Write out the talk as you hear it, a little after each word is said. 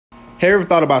Have you ever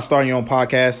thought about starting your own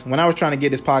podcast? When I was trying to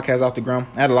get this podcast off the ground,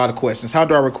 I had a lot of questions. How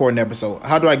do I record an episode?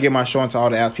 How do I get my show into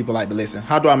all the apps people like to listen?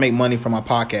 How do I make money from my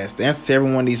podcast? The answer to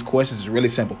every one of these questions is really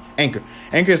simple. Anchor.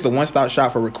 Anchor is the one-stop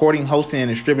shop for recording, hosting, and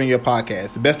distributing your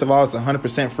podcast. The best of all, it's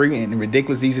 100% free and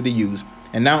ridiculous easy to use.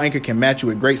 And now Anchor can match you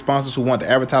with great sponsors who want to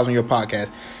advertise on your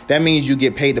podcast. That means you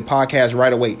get paid to podcast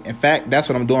right away. In fact, that's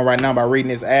what I'm doing right now by reading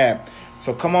this ad.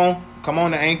 So come on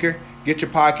to Anchor. Get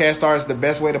your podcast started. It's the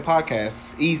best way to podcast.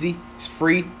 It's easy. It's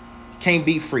free. You can't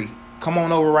beat free. Come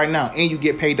on over right now, and you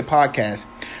get paid to podcast.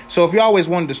 So if you always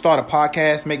wanted to start a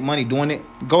podcast, make money doing it,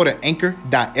 go to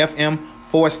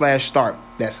anchor.fm/start.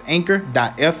 That's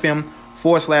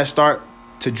anchor.fm/start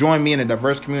to join me in a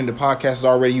diverse community of podcasters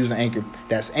already using Anchor.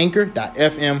 That's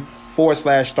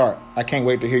anchor.fm/start. I can't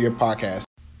wait to hear your podcast.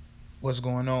 What's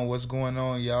going on?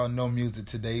 Y'all know music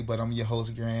today, but I'm your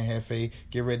host, Grand Hefe.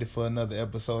 Get ready for another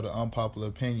episode of Unpopular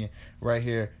Opinion right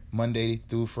here, Monday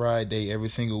through Friday, every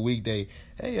single weekday.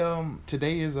 Hey,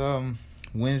 today is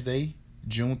Wednesday,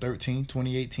 June 13,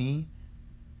 2018.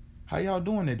 How y'all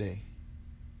doing today?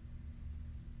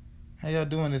 How y'all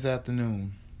doing this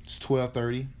afternoon? It's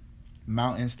 12:30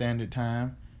 Mountain Standard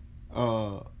Time.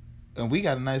 And we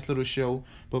got a nice little show,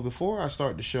 but before I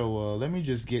start the show, let me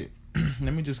just get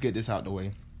this out the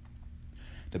way.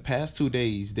 The past 2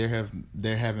 days, there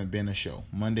haven't been a show.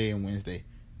 Monday and Wednesday.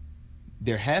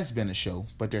 There has been a show,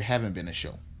 but there haven't been a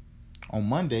show. On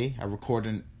Monday, I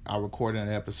recorded an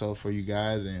episode for you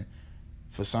guys, and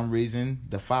for some reason,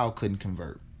 the file couldn't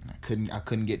convert. I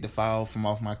couldn't get the file from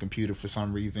off my computer for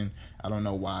some reason. I don't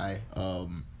know why.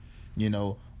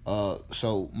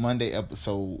 So Monday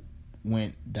episode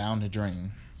went down the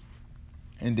drain.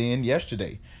 And then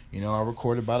yesterday, I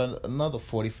recorded about another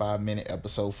 45-minute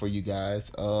episode for you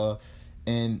guys.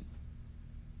 And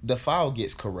the file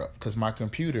gets corrupt because my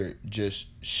computer just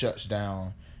shuts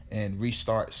down and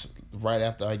restarts right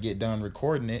after I get done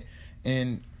recording it.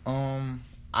 And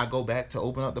I go back to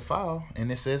open up the file,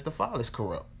 and it says the file is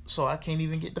corrupt. So I can't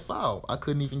even get the file. I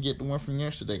couldn't even get the one from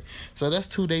yesterday. So that's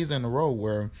 2 days in a row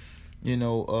where,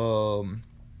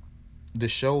 the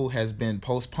show has been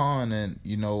postponed, and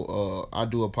I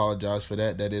do apologize for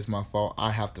that. That is my fault.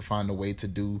 I have to find a way to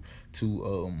do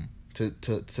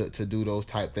those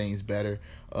type things better,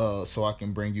 so I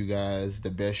can bring you guys the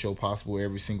best show possible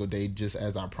every single day, just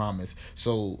as I promised.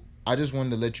 So I just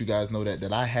wanted to let you guys know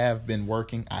that I have been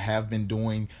working. I have been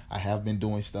doing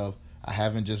stuff. I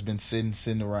haven't just been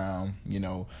sitting around.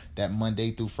 That Monday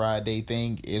through Friday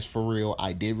thing is for real.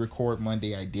 I did record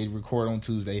Monday. I did record on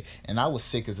Tuesday, and I was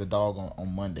sick as a dog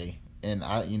on Monday. And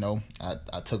I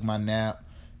took my nap,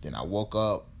 then I woke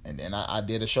up, and then I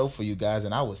did a show for you guys,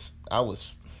 and I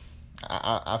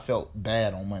felt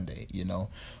bad on Monday,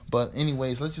 But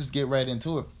anyways, let's just get right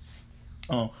into it.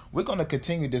 We're gonna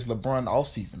continue this LeBron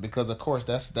offseason because, of course,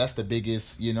 that's the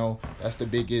biggest,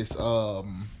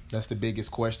 that's the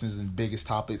biggest questions and biggest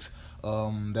topics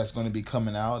that's going to be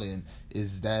coming out, and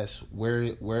that's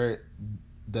where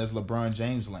does LeBron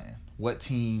James land? What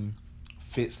team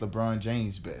fits LeBron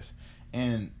James best?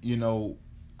 And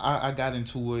I got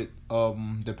into it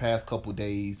the past couple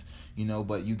days,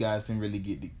 but you guys didn't really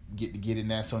get in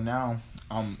that. So now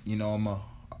I'm gonna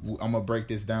break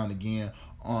this down again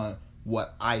on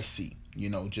what I see.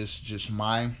 Just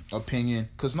my opinion,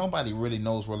 because nobody really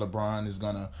knows where LeBron is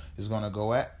gonna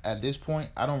go at this point.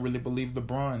 I don't really believe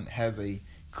LeBron has a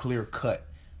clear cut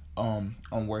on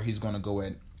where he's gonna go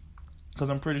at, because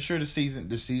I'm pretty sure the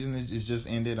season is just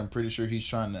ended. I'm pretty sure he's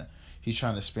trying to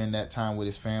spend that time with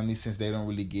his family, since they don't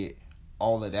really get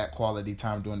all of that quality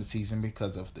time during the season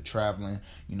because of the traveling,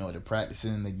 the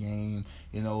practicing, the game,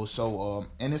 so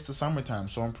and it's the summertime,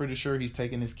 so I'm pretty sure he's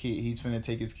finna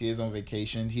take his kids on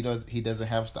vacation. He doesn't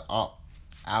have to opt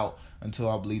out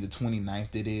until I believe the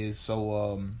 29th it is.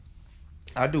 So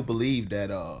I do believe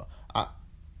that I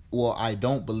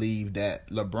don't believe that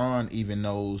LeBron even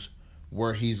knows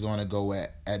where he's gonna go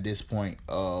at this point,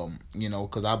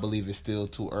 because I believe it's still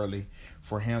too early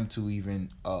for him to even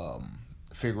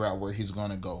figure out where he's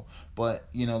gonna go. But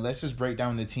let's just break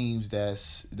down the teams that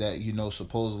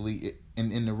supposedly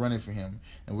in the running for him,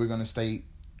 and we're gonna stay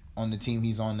on the team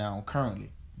he's on now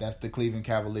currently. That's the Cleveland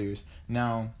Cavaliers.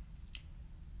 Now,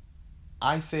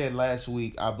 I said last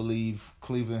week I believe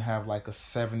Cleveland have like a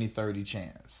 70-30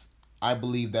 chance. I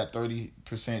believe that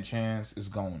 30% chance is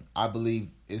gone. I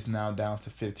believe it's now down to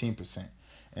 15%,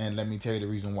 and let me tell you the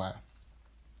reason why.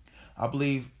 I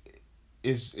believe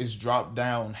it's dropped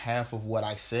down half of what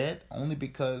I said, only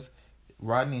because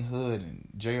Rodney Hood and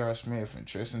J.R. Smith and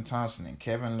Tristan Thompson and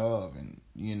Kevin Love and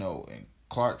and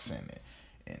Clarkson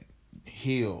and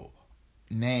Hill,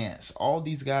 Nance, all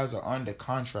these guys are under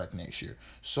contract next year.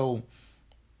 So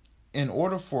in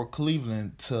order for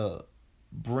Cleveland to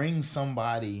bring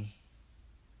somebody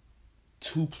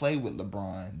to play with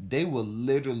LeBron, they will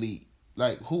literally,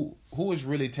 like, who is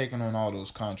really taking on all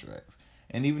those contracts?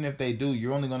 And even if they do,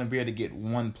 you're only going to be able to get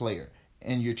one player,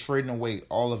 and you're trading away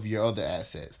all of your other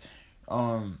assets.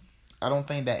 I don't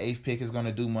think that 8th pick is going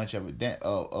to do much of it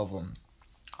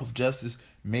of justice.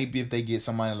 Maybe if they get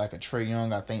somebody like a Trae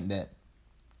Young, I think that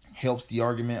helps the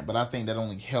argument, but I think that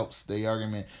only helps the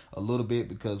argument a little bit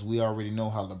because we already know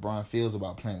how LeBron feels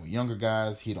about playing with younger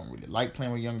guys. He don't really like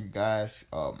playing with younger guys.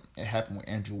 It happened with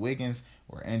Andrew Wiggins,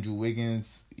 where Andrew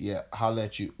Wiggins, holla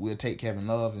at you. We'll take Kevin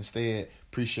Love instead.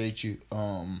 Appreciate you.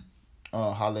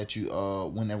 Holla at you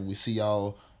whenever we see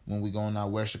y'all when we go on our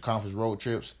Western Conference road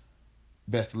trips.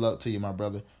 Best of luck to you, my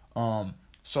brother.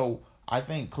 So I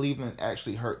think Cleveland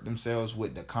actually hurt themselves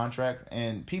with the contract,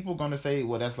 and people gonna say,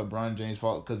 "Well, that's LeBron James'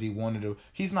 fault because he wanted to."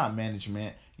 He's not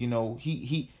management, LeBron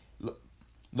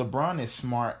is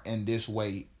smart in this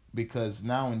way because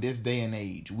now in this day and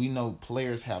age, we know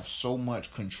players have so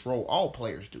much control. All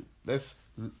players do. Let's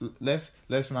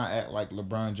not act like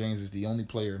LeBron James is the only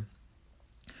player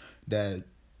that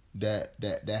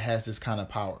has this kind of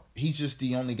power. He's just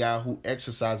the only guy who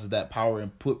exercises that power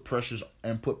and put pressure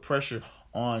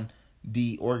on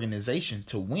the organization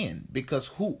to win, because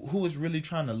who is really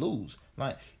trying to lose?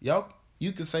 Like, y'all,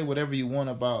 you can say whatever you want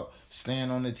about staying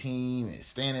on the team and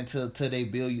staying until they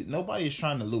build you. Nobody is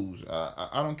trying to lose.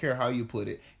 I don't care how you put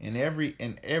it. And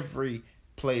every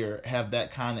player have that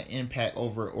kind of impact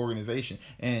over an organization.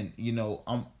 And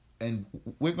and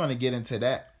we're going to get into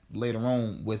that later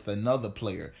on with another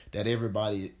player that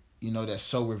everybody, that's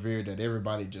so revered, that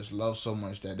everybody just loves so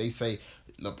much, that they say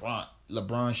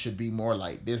LeBron should be more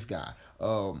like this guy.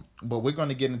 But we're going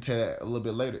to get into that a little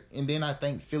bit later. And then I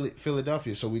think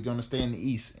Philadelphia, so we're going to stay in the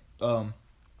East.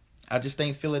 I just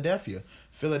think Philadelphia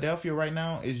right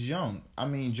now is young. I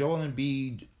mean, Joel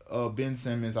Embiid, Ben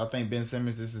Simmons. I think this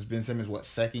is Ben Simmons'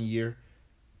 second year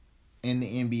in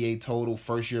the NBA total,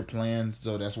 first year plan,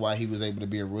 so that's why he was able to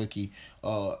be a rookie.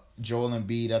 Joel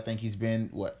Embiid, I think he's been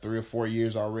 3 or 4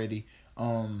 years already.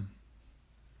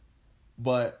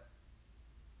 But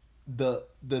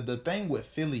the thing with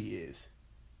Philly is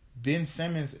Ben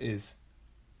Simmons is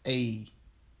a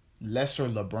lesser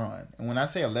LeBron. And when I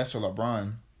say a lesser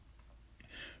LeBron,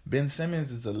 Ben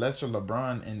Simmons is a lesser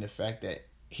LeBron in the fact that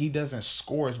he doesn't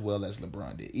score as well as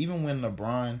LeBron did. Even when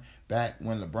LeBron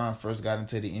first got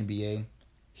into the NBA,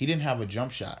 he didn't have a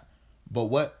jump shot. But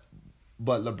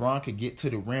LeBron could get to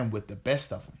the rim with the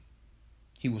best of them.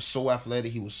 He was so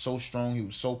athletic, he was so strong, he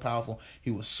was so powerful,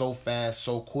 he was so fast,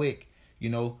 so quick.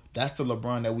 That's the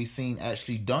LeBron that we seen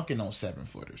actually dunking on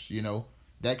 7-footers.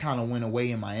 That kind of went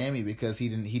away in Miami because he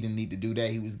didn't need to do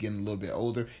that. He was getting a little bit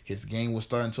older. His game was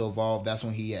starting to evolve. That's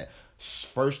when he had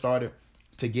first started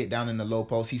to get down in the low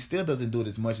post. He still doesn't do it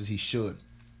as much as he should.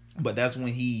 But that's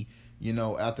when he,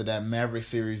 after that Maverick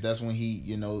series, that's when he,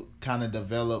 kind of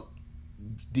developed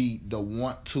the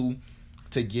want to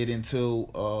get into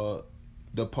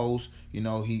the post.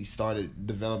 He started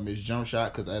developing his jump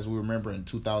shot because, as we remember, in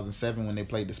 2007 when they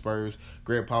played the Spurs,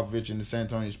 Greg Popovich and the San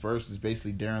Antonio Spurs was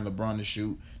basically daring LeBron to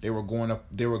shoot. They were going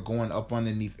up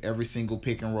underneath every single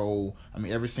pick and roll.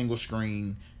 Every single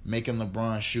screen, making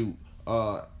LeBron shoot.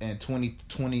 In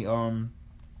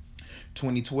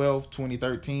 2012,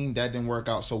 2013, that didn't work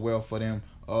out so well for them.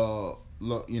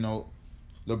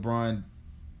 LeBron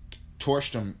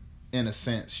torched them in a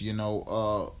sense.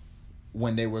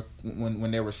 When they were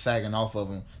sagging off of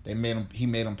him, he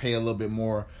made them pay a little bit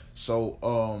more. So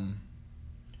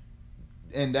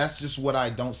and that's just what I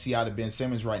don't see out of Ben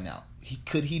Simmons right now.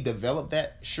 Could he develop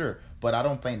that? Sure. But I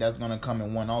don't think that's going to come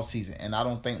in one offseason. And I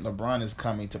don't think LeBron is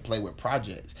coming to play with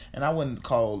projects. And I wouldn't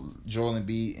call Joel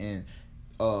Embiid and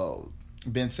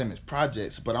Ben Simmons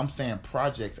projects, but I'm saying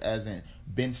projects as in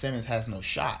Ben Simmons has no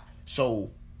shot. So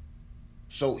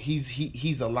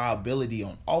he's a liability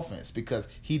on offense because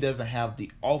he doesn't have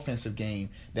the offensive game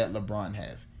that LeBron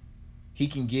has. He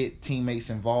can get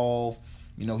teammates involved.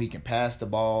 He can pass the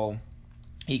ball.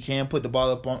 He can put the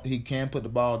ball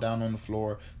down on the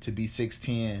floor to be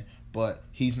 6'10", but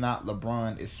he's not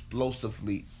LeBron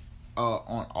explosively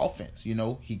on offense.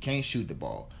 He can't shoot the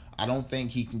ball. I don't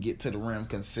think he can get to the rim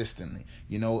consistently.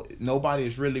 Nobody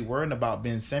is really worried about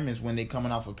Ben Simmons when they're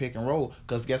coming off a pick and roll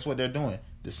because guess what they're doing?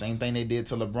 The same thing they did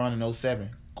to LeBron in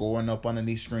 2007. going up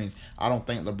underneath screens. I don't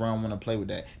think LeBron want to play with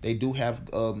that. They do have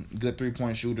good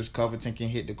 3-point shooters. Covington can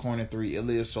hit the corner three.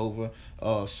 Ilyasova,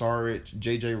 Saric,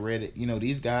 JJ Redick.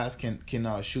 These guys can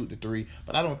shoot the three.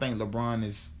 But I don't think LeBron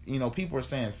is. People are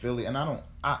saying Philly, and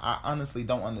I honestly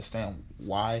don't understand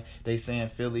why they saying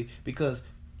Philly, because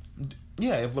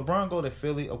if LeBron go to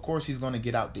Philly, of course he's going to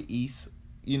get out the East.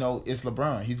 It's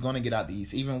LeBron. He's going to get out the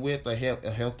East, even with a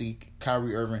healthy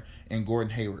Kyrie Irving and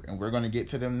Gordon Hayward, and we're going to get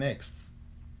to them next.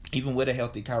 Even with a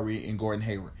healthy Kyrie and Gordon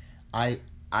Hayward, I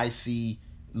see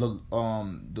the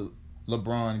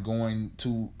LeBron going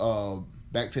to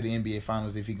back to the NBA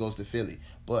Finals if he goes to Philly.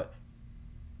 But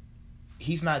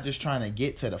he's not just trying to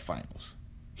get to the finals.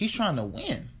 He's trying to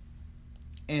win.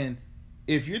 And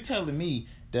if you're telling me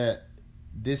that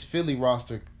this Philly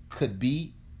roster could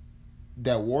beat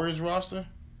that Warriors roster,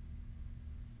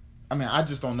 I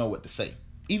just don't know what to say.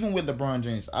 Even with LeBron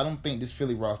James, I don't think this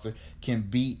Philly roster can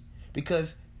beat,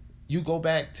 because you go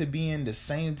back to being the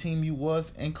same team you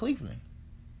was in Cleveland.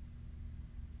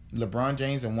 LeBron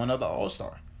James and one other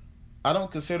All-Star. I don't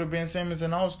consider Ben Simmons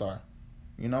an All-Star.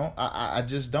 I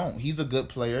just don't. He's a good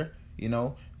player,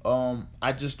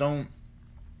 I just don't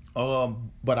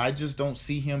but I just don't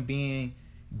see him being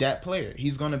that player.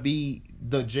 He's going to be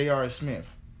the J.R.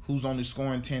 Smith, who's only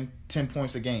scoring 10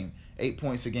 points a game, 8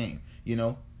 points a game,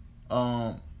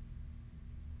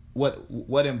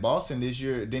 What in Boston this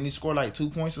year, didn't he score like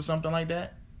 2 points or something like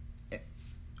that?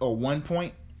 Or 1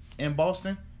 point in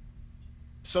Boston?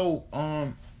 So,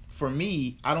 for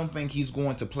me, I don't think he's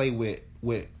going to play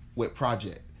with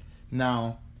Project.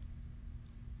 Now,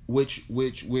 which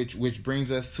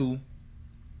brings us to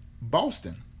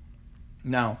Boston.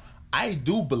 Now, I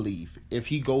do believe if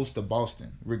he goes to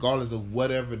Boston, regardless of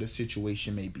whatever the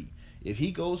situation may be, if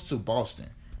he goes to Boston,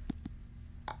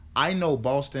 I know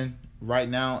Boston right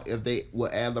now, if they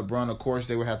would add LeBron, of course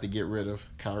they would have to get rid of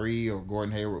Kyrie or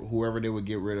Gordon Hayward, whoever they would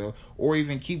get rid of, or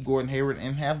even keep Gordon Hayward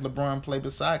and have LeBron play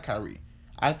beside Kyrie.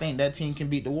 I think that team can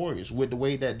beat the Warriors with the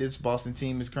way that this Boston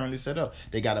team is currently set up.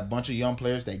 They got a bunch of young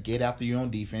players that get after you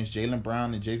on defense. Jaylen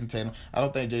Brown and Jason Tatum. I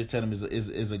don't think Jason Tatum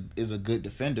is a good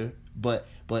defender, but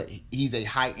he's a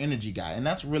high energy guy, and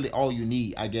that's really all you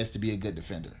need, I guess, to be a good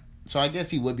defender. So I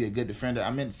guess he would be a good defender. I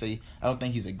meant to say I don't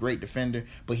think he's a great defender,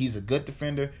 but he's a good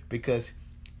defender because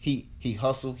he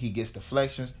hustle, he gets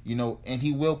deflections, and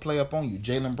he will play up on you.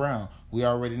 Jaylen Brown, we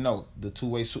already know the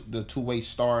two-way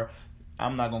star.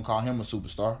 I'm not gonna call him a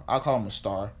superstar. I'll call him a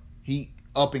star. He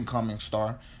up and coming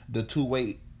star. The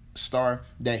two-way star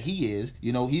that he is,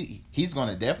 he's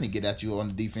gonna definitely get at you on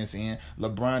the defense end.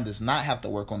 LeBron does not have to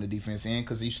work on the defense end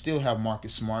because you still have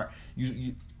Marcus Smart.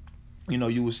 You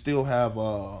would still have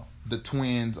the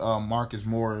twins, Marcus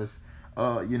Morris,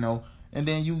 and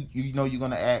then you're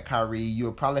gonna add Kyrie.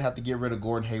 You'll probably have to get rid of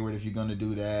Gordon Hayward if you're gonna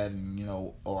do that, and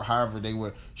or however they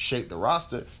would shape the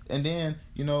roster. And then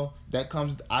that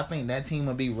comes. I think that team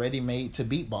will be ready made to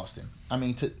beat Boston.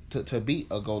 To beat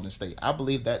a Golden State. I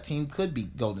believe that team could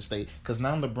beat Golden State because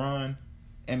now LeBron.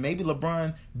 And maybe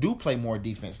LeBron do play more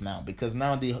defense now because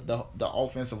now the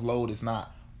offensive load is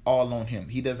not all on him.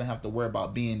 He doesn't have to worry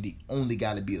about being the only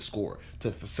guy to be a scorer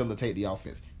to facilitate the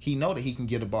offense. He know that he can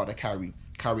get a ball to Kyrie.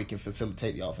 Kyrie can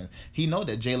facilitate the offense. He know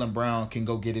that Jaylen Brown can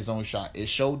go get his own shot. It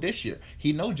showed this year.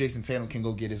 He know Jason Tatum can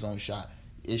go get his own shot.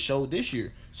 It showed this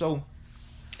year. So,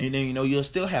 and then you'll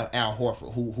still have Al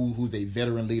Horford, who's a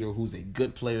veteran leader, who's a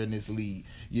good player in this league.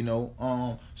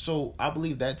 So I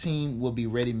believe that team will be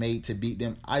ready made to beat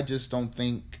them. I just don't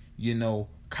think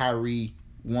Kyrie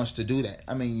wants to do that.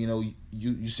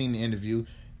 You seen the interview,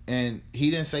 and he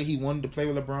didn't say he wanted to play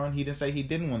with LeBron. He didn't say he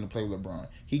didn't want to play with LeBron.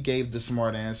 He gave the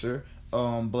smart answer.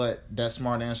 But that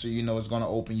smart answer, is going to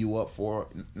open you up for,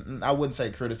 I wouldn't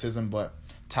say criticism, but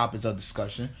topics of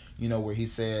discussion. Where he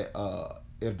said,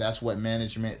 if that's what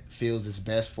management feels is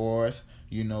best for us,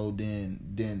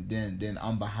 then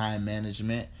I'm behind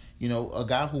management. A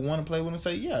guy who want to play with him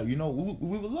say, yeah, we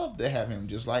would love to have him.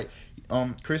 Just like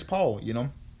Chris Paul,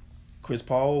 Chris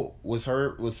Paul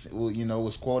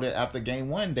was quoted after game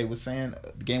one. They were saying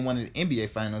game one of the NBA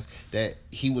Finals that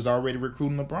he was already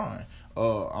recruiting LeBron.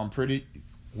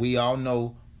 We all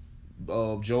know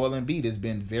Joel Embiid has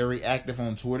been very active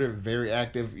on Twitter, very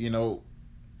active, in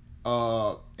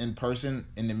person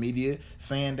in the media,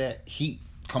 saying that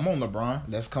come on, LeBron,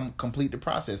 let's complete the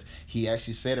process. He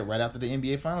actually said it right after the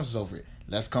NBA Finals was over.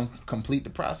 Let's complete the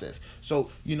process.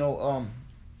 So,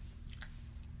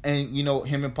 and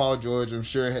him and Paul George, I'm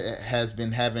sure, has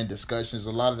been having discussions.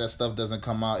 A lot of that stuff doesn't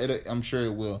come out. I'm sure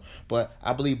it will. But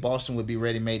I believe Boston would be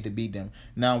ready made to beat them.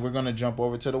 Now we're going to jump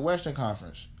over to the Western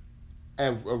Conference.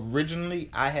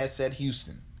 Originally, I had said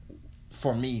Houston.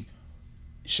 For me,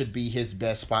 should be his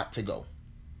best spot to go.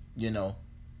 You know,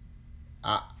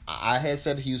 I had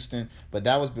said Houston, but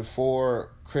that was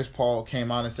before Chris Paul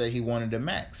came out and said he wanted the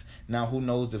max. Now who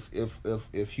knows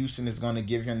if Houston is going to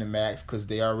give him the max, because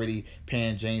they already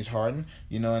paying James Harden,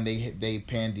 you know, and they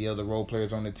paying the other role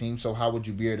players on the team. So how would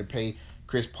you be able to pay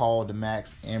Chris Paul the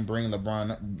max and bring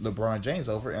LeBron James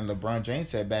over? And LeBron James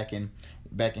said back in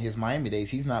his Miami days,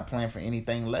 he's not playing for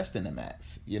anything less than the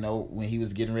max. You know, when he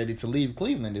was getting ready to leave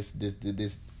Cleveland,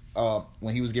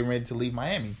 when he was getting ready to leave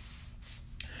Miami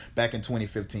back in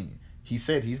 2015. He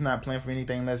said he's not playing for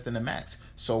anything less than the max.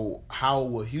 So how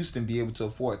will Houston be able to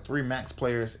afford 3 max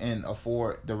players and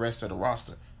afford the rest of the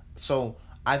roster? So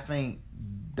I think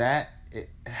that it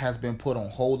has been put on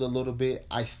hold a little bit.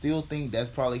 I still think that's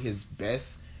probably his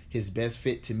best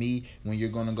fit to me when you're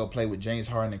going to go play with James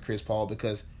Harden and Chris Paul,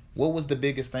 because what was the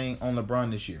biggest thing on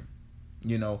LeBron this year?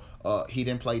 You know, he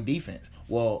didn't play defense.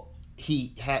 Well,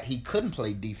 he couldn't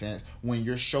play defense when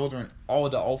you're shouldering all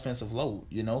the offensive load,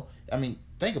 you know? I mean,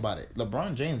 think about it.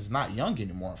 LeBron James is not young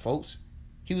anymore, folks.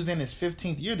 He was in his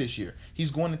 15th year this year.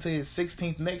 He's going into his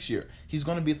 16th next year. He's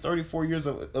going to be 34 years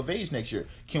of age next year.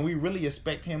 Can we really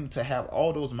expect him to have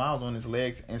all those miles on his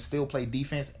legs and still play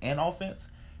defense and offense?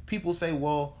 People say,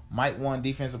 well, Mike won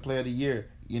Defensive Player of the Year,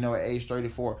 you know, at age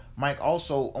 34. Mike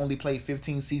also only played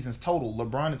 15 seasons total.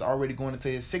 LeBron is already going into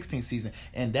his 16th season.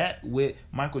 And that with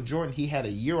Michael Jordan, he had a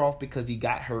year off because he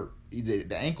got hurt,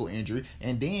 the ankle injury.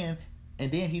 And then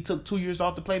he took 2 years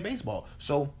off to play baseball.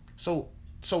 So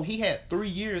he had 3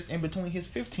 years in between his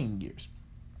 15 years.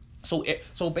 So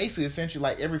basically, essentially,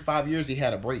 like every 5 years he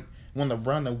had a break. When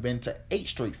LeBron had been to 8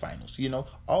 straight finals, you know,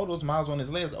 all those miles on his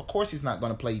legs. Of course, he's not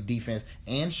going to play defense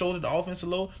and shoulder the offensive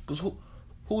load, because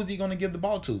who is he going to give the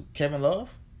ball to? Kevin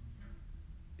Love,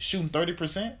 shooting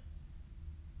 30%.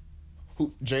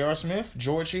 Who? J.R. Smith,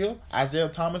 George Hill, Isaiah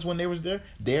Thomas when they was there,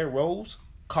 Derrick Rose,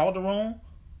 Calderon.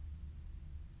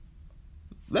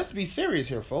 Let's be serious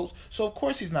here, folks. So of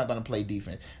course he's not going to play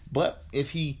defense. But if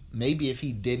he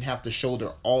didn't have to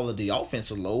shoulder all of the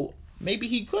offensive load, maybe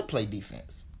he could play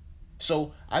defense.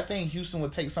 So I think Houston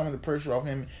would take some of the pressure off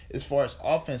him as far as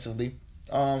offensively.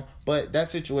 But that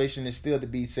situation is still to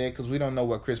be said, because we don't know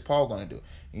what Chris Paul going to do.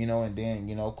 You know, and then,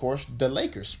 you know, of course, the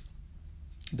Lakers.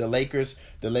 You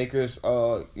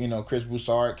know, Chris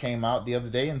Broussard came out the other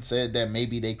day and said that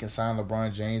maybe they can sign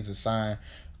LeBron James and sign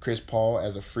Chris Paul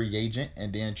as a free agent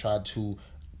and then try to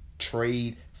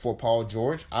trade for Paul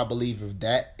George. I believe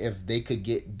if they could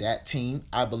get that team,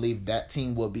 I believe that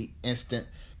team will be instant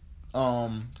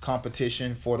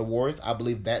competition for the Warriors. I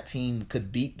believe that team could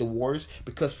beat the Warriors,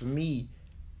 because for me,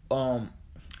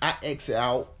 I exit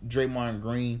out Draymond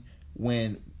Green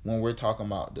when we're talking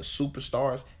about the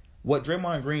superstars. What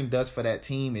Draymond Green does for that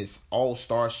team is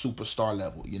all-star, superstar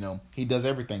level. You know, he does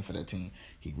everything for that team.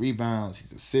 He rebounds,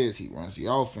 he assists, he runs the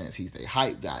offense, he's a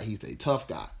hype guy, he's a tough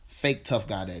guy, fake tough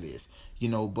guy that is. You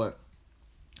know, but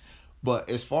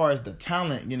as far as the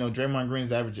talent, you know, Draymond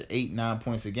Green's averaging 8-9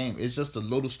 points a game. It's just the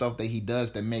little stuff that he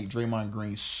does that make Draymond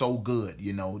Green so good.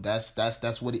 You know, that's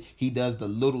what he does. The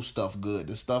little stuff good,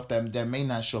 the stuff that may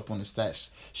not show up on the stats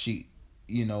sheet.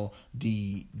 You know,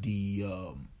 the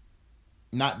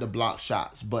not the block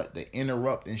shots, but the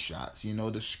interrupting shots, you know,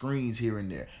 the screens here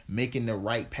and there, making the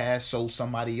right pass so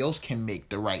somebody else can make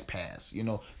the right pass. You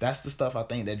know, that's the stuff I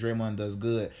think that Draymond does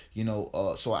good, you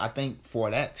know. So I think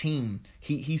for that team,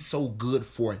 he's so good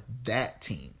for that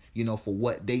team, you know, for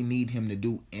what they need him to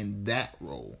do in that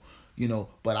role, you know.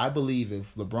 But I believe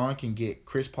if LeBron can get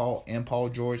Chris Paul and Paul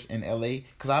George in LA,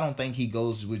 because I don't think he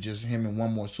goes with just him and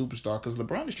one more superstar, because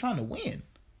LeBron is trying to win.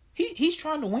 He's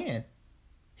trying to win.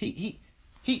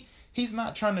 He's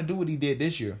not trying to do what he did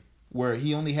this year, where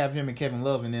he only have him and Kevin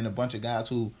Love and then a bunch of guys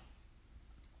who.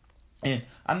 And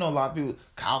I know a lot of people.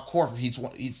 Kyle Korver, he's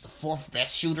the 4th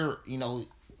best shooter, you know,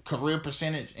 career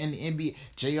percentage in the NBA.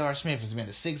 J.R. Smith has been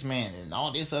the 6th man and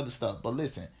all this other stuff. But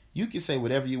listen, you can say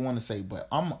whatever you want to say, but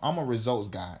I'm a results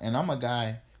guy, and I'm a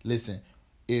guy. Listen,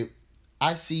 if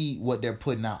I see what they're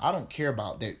putting out, I don't care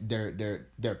about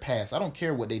their past. I don't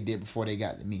care what they did before they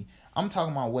got to me. I'm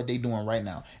talking about what they doing right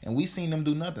now. And we seen them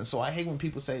do nothing. So I hate when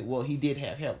people say, well, he did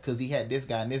have help because he had this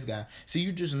guy and this guy. See,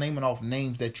 you're just naming off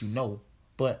names that you know.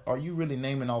 But are you really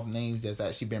naming off names that's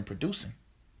actually been producing?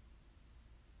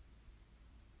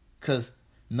 Because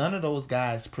none of those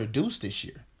guys produced this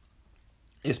year.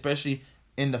 Especially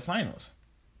in the finals.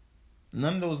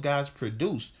 None of those guys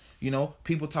produced. You know,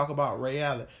 people talk about Ray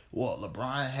Allen. Well,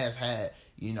 LeBron has had,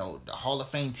 you know, the Hall of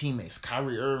Fame teammates,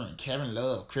 Kyrie Irving, Kevin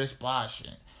Love, Chris Bosh,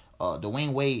 and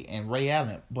Dwayne Wade and Ray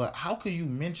Allen. But how could you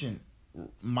mention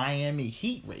Miami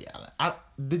Heat Ray Allen?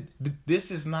 This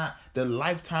is not the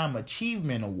Lifetime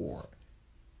Achievement Award.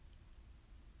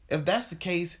 if that's the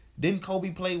case, didn't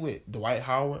Kobe play with Dwight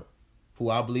Howard, who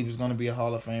I believe is going to be a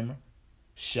Hall of Famer,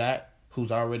 Shaq,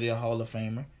 who's already a Hall of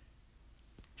Famer,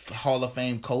 Hall of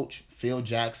Fame coach Phil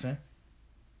Jackson?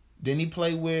 Didn't he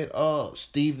play with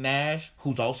Steve Nash,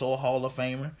 who's also a Hall of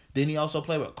Famer? Didn't he also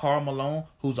play with Karl Malone,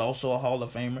 who's also a Hall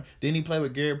of Famer? Didn't he play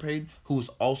with Gary Payton, who's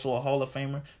also a Hall of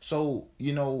Famer? So,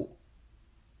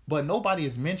 but nobody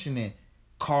is mentioning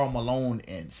Karl Malone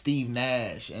and Steve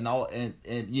Nash and all and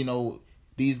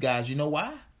these guys. You know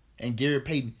why? And Gary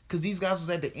Payton, because these guys was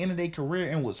at the end of their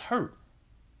career and was hurt.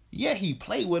 Yeah, he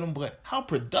played with them, but how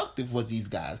productive was these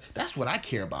guys? That's what I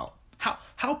care about.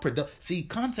 How productive? See,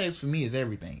 context for me is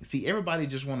everything. See, everybody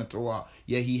just want to throw out,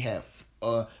 yeah, he had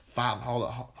 5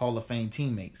 Hall of Fame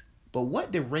teammates. But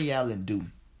what did Ray Allen do?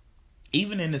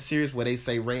 Even in the series where they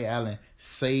say Ray Allen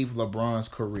saved LeBron's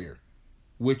career,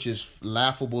 which is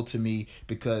laughable to me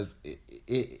because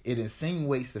it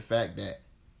insinuates the fact that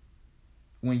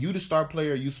when you the star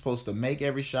player, you're supposed to make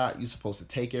every shot. You're supposed to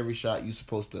take every shot. You're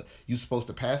supposed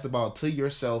to pass the ball to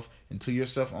yourself and to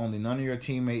yourself only. None of your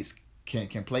teammates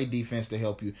can play defense to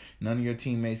help you. None of your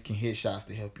teammates can hit shots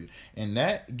to help you. And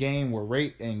that game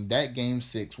game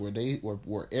 6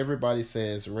 where everybody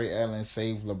says Ray Allen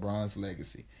saved LeBron's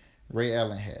legacy. Ray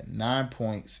Allen had 9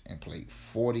 points and played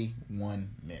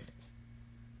 41 minutes.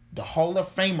 The Hall of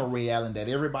Famer Ray Allen that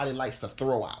everybody likes to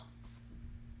throw out.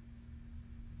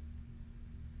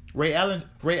 Ray Allen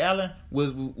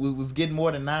was getting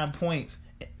more than 9 points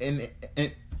in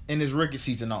his rookie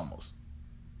season almost.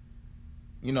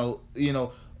 The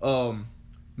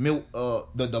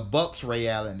Bucks Ray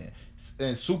Allen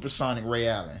and Supersonic Ray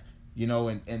Allen,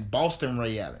 and Boston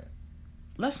Ray Allen.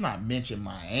 Let's not mention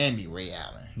Miami Ray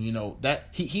Allen. That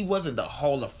he wasn't the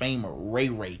Hall of Famer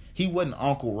Ray. He wasn't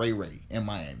Uncle Ray in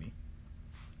Miami.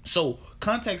 So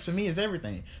context for me is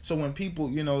everything. So when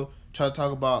people, try to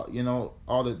talk about,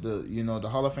 all the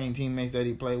Hall of Fame teammates that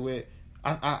he played with,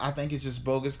 I think it's just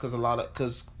bogus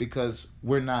because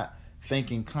we're not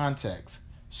thinking context.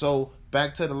 So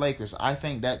back to the Lakers, I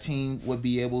think that team would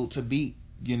be able to beat,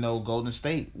 Golden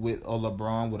State with a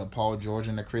LeBron, with a Paul George,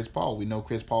 and a Chris Paul. We know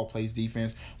Chris Paul plays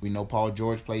defense. We know Paul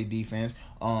George plays defense.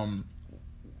 Randall's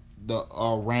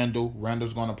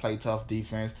going to play tough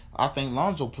defense. I think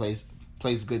Lonzo plays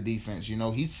good defense.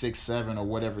 He's 6'7" or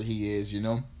whatever he is.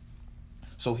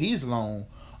 So he's long.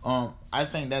 I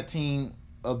think that team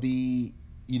will be,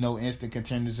 instant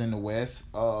contenders in the West.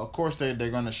 Of course, they're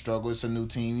going to struggle. It's a new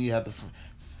team. You have to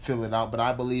fill it out. But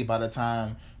I believe by the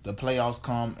time the playoffs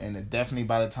come, and definitely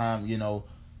by the time,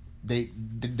 they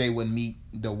would meet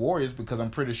the Warriors, because I'm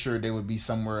pretty sure they would be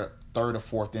somewhere 3rd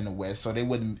or 4th in the West. So they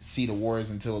wouldn't see the Warriors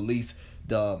until at least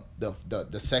the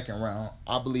second round.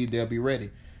 I believe they'll be ready,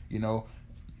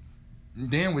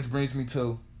 Then, which brings me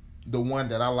to the one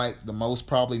that I like the most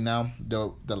probably now,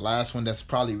 the last one that's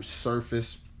probably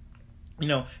surfaced,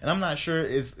 and I'm not sure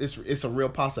it's a real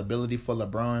possibility for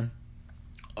LeBron,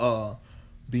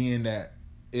 being that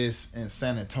it's in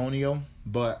San Antonio,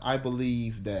 but I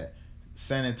believe that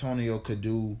San Antonio could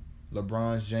do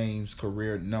LeBron James'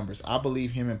 career numbers. I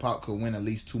believe him and Pop could win at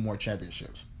least 2 more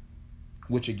championships,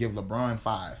 which would give LeBron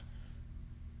 5.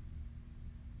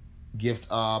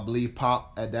 I believe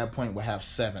Pop at that point would have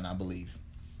 7, I believe.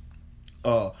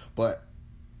 But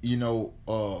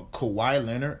Kawhi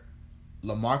Leonard,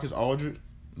 LaMarcus Aldridge,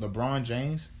 LeBron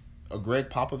James, Greg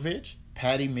Popovich,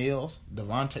 Patty Mills,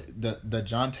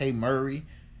 DeJounte Murray,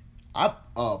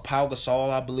 Pau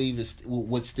Gasol, I believe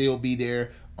would still be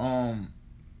there.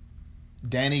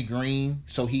 Danny Green,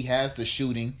 so he has the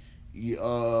shooting.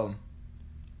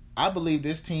 I believe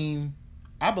this team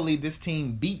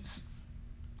beats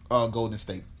Golden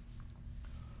State.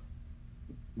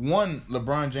 One,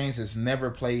 LeBron James has never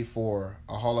played for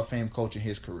a Hall of Fame coach in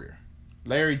his career.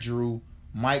 Larry Drew,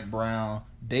 Mike Brown,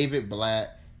 David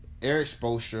Blatt, Eric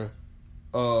Spoelstra,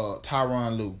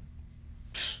 Tyronn Lue.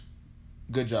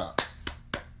 Good job.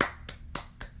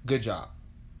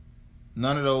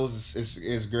 None of those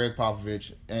is Greg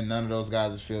Popovich, and none of those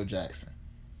guys is Phil Jackson,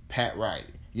 Pat Riley.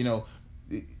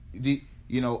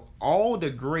 All the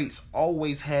greats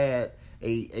always had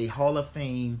a Hall of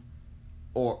Fame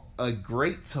or a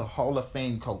great to Hall of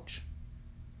Fame coach.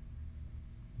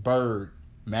 Bird,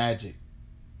 Magic,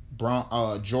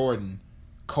 Jordan,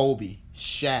 Kobe,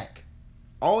 Shaq.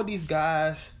 All these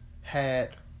guys had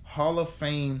Hall of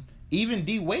Fame. Even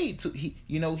D Wade, too.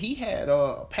 He had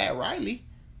Pat Riley.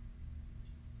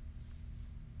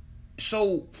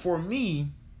 So for me,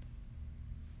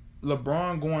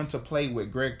 LeBron going to play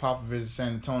with Greg Popovich in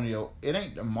San Antonio, it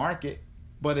ain't the market.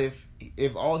 But if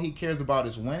all he cares about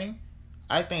is winning,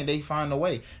 I think they find a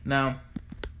way. Now,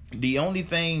 the only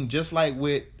thing, just like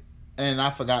with and I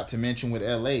forgot to mention with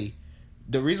LA,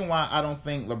 the reason why I don't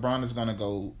think LeBron is gonna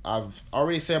go, I've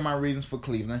already said my reasons for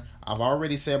Cleveland. I've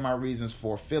already said my reasons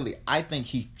for Philly. I think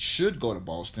he should go to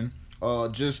Boston.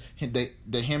 Just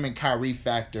the him and Kyrie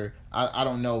factor. I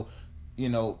don't know.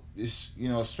 It's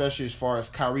especially as far as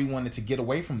Kyrie wanted to get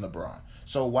away from LeBron.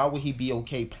 So why would he be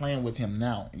okay playing with him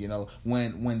now?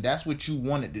 When that's what you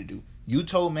wanted to do. You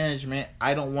told management,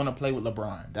 I don't want to play with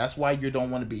LeBron. That's why you don't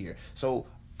want to be here. So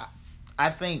I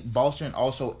think Boston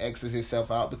also X's itself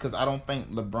out because I don't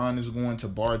think LeBron is going to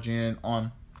barge in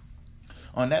on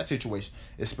that situation,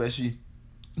 especially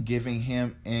giving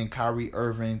him and Kyrie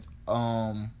Irving's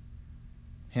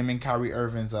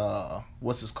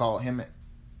what's it called, him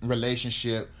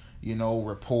relationship,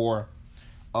 rapport.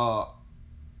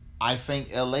 I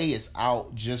think LA is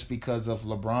out just because of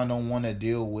LeBron don't want to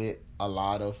deal with a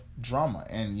lot of drama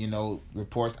and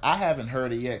reports. I haven't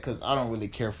heard it yet because I don't really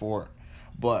care for it.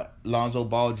 But Lonzo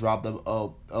Ball dropped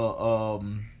a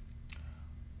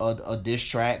diss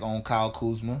track on Kyle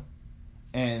Kuzma,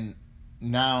 and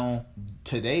now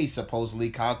today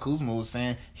supposedly Kyle Kuzma was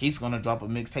saying he's gonna drop a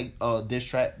mixtape diss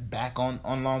track back on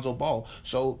Lonzo Ball.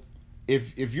 So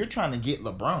if you're trying to get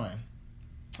LeBron,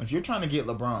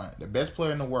 the best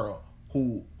player in the world,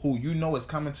 who is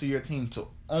coming to your team to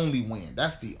only win,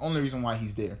 that's the only reason why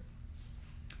he's there,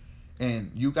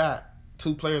 and you got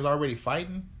two players already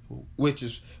fighting, which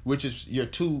is your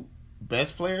two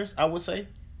best players, I would say,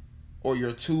 or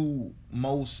your two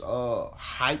most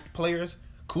hyped players.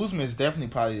 Kuzma is definitely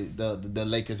probably the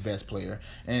Lakers' best player,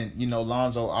 and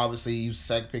Lonzo obviously he was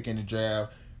second pick in the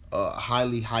draft,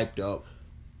 highly hyped up,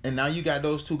 and now you got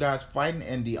those two guys fighting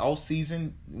in the off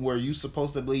season where you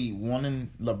supposed to be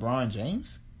wanting LeBron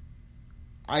James.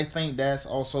 I think that's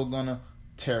also gonna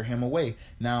tear him away.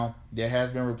 Now there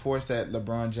has been reports that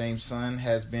LeBron James' son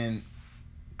has been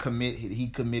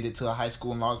committed to a high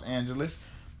school in Los Angeles,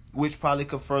 which probably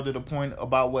could further the point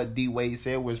about what D Wade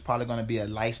said, was probably going to be a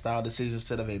lifestyle decision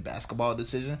instead of a basketball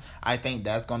decision. I think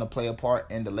that's going to play a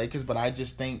part in the Lakers, but I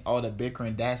just think all the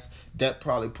bickering that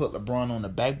probably put LeBron on the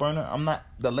back burner.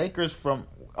 The Lakers, from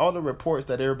all the reports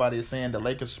that everybody is saying, the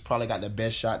Lakers probably got the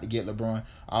best shot to get LeBron,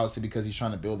 obviously because he's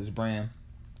trying to build his brand.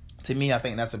 To me, I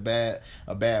think that's a bad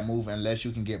move unless you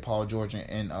can get Paul George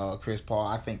and Chris Paul.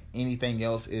 I think anything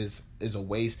else is a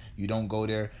waste. You don't go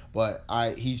there. But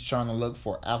he's trying to look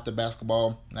for after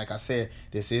basketball. Like I said,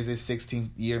 this is his 16th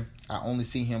year. I only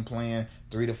see him playing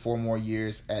 3 to 4 more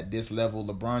years at this level.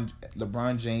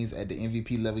 LeBron James at the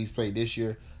MVP level he's played this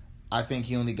year, I think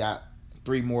he only got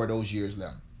 3 more of those years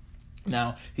left.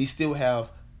 Now, he still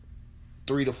have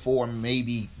 3 to 4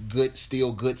 maybe good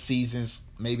seasons,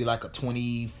 maybe like a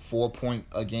 24 point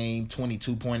a game,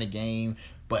 22 point a game,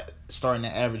 but starting to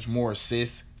average more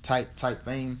assists type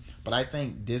thing. But I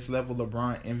think this level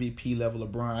LeBron, MVP level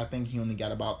LeBron, I think he only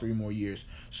got about 3 more years.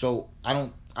 So I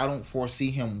don't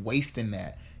foresee him wasting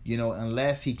that,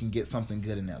 unless he can get something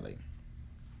good in LA.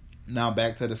 Now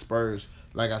back to the Spurs.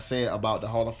 Like I said about the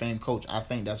Hall of Fame coach, I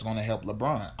think that's going to help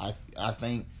LeBron. I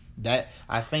think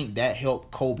that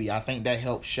helped Kobe. I think that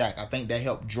helped Shaq. I think that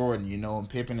helped Jordan, and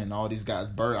Pippen and all these guys.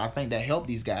 Bird. I think that helped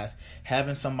these guys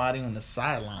having somebody on the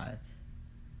sideline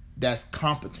that's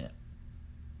competent,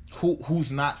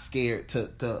 who's not scared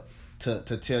to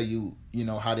tell you,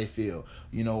 how they feel,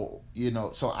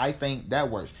 So I think that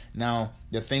works. Now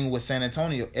the thing with San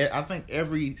Antonio, I think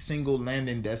every single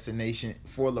landing destination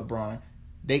for LeBron,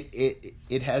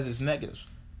 it has its negatives.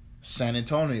 San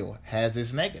Antonio has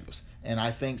its negatives. And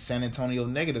I think San Antonio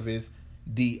negative is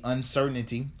the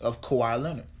uncertainty of Kawhi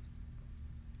Leonard.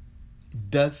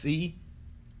 Does he,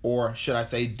 or should I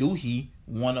say, do he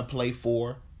want to play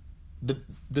for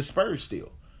the Spurs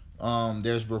still?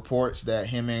 There's reports that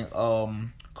him and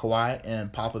Kawhi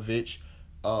and Popovich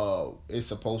is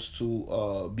supposed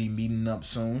to be meeting up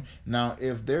soon. Now,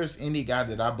 if there's any guy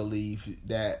that I believe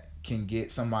that can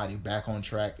get somebody back on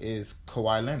track is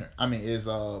Kawhi Leonard. Is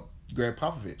Greg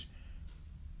Popovich.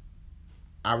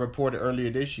 I reported earlier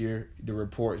this year the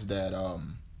reports that,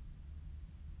 on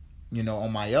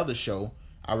my other show,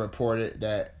 I reported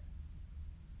that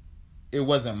it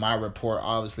wasn't my report,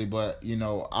 obviously, but,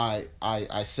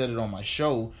 I said it on my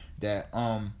show that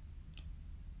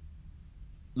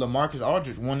LaMarcus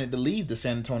Aldridge wanted to leave the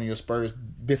San Antonio Spurs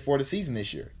before the season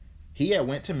this year. He had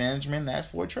went to management and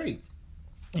asked for a trade.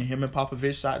 And him and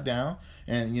Popovich sat down,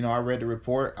 and, I read the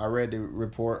report. Greg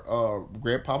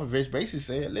Popovich basically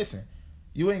said, listen,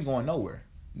 you ain't going nowhere.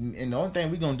 And the only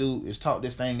thing we're going to do is talk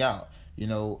this thing out,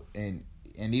 and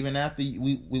even after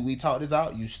we talk this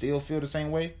out, you still feel the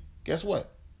same way. Guess what?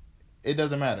 It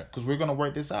doesn't matter because we're going to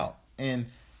work this out. And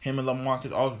Him and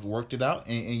LaMarcus Aldridge worked it out,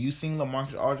 and you seen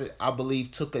LaMarcus Aldridge, I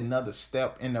believe, took another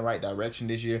step in the right direction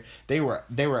this year. They were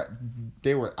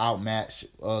outmatched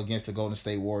against the Golden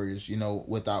State Warriors,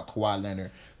 without Kawhi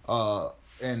Leonard.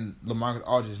 And LaMarcus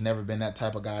Aldridge has never been that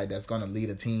type of guy that's going to lead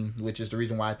a team, which is the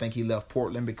reason why I think he left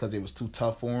Portland, because it was too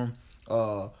tough for him.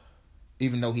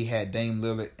 Even though he had Dame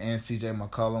Lillard and C.J.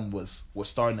 McCollum was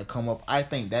starting to come up, I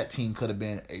think that team could have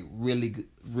been a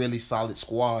really solid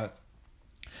squad.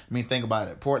 I mean, think about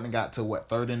it. Portland got to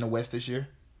third in the West this year,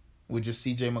 with just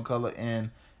C.J. McCollum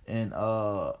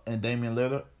and Damian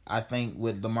Lillard. I think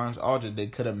with LaMarcus Aldridge, they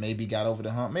could have maybe got over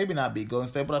the hump. Maybe not beat Golden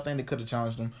State, but I think they could have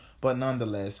challenged them. But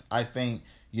nonetheless, I think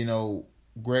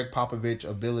Greg Popovich's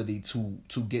ability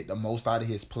to get the most out of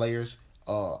his players.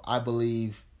 I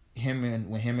believe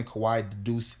when him and Kawhi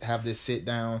do have this sit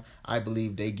down, I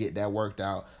believe they get that worked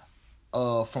out.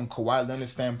 From Kawhi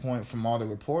Leonard's standpoint, from all the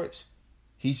reports,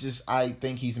 I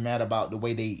think he's mad about the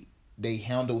way they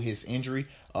handle his injury.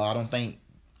 I don't think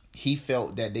he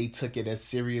felt that they took it as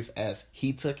serious as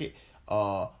he took it.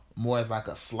 More as like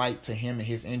a slight to him and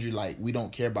his injury. Like, we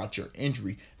don't care about your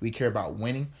injury, we care about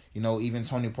winning. Even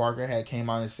Tony Parker had came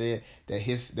out and said that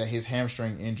his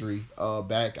hamstring injury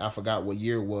back, I forgot what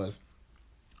year it was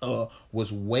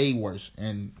way worse,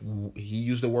 and he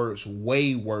used the words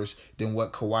way worse than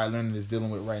what Kawhi Leonard is dealing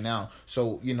with right now.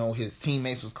 So his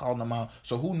teammates was calling him out.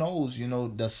 So who knows,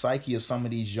 the psyche of some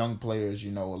of these young players. A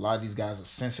lot of these guys are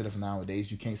sensitive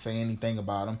nowadays. You can't say anything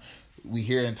about them. We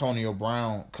hear Antonio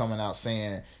Brown coming out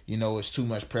saying, it's too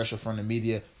much pressure from the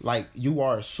media. Like, you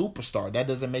are a superstar. That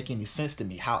doesn't make any sense to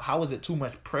me. How is it too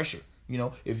much pressure?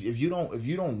 If you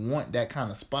don't want that kind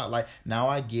of spotlight, now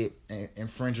I get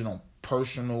infringing on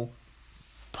personal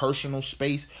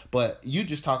space, but you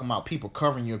just talking about people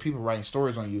covering you and people writing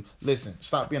stories on you. Listen,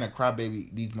 stop being a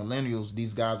crybaby. These millennials,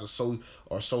 these guys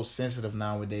are so sensitive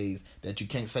nowadays that you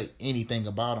can't say anything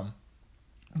about them.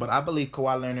 But I believe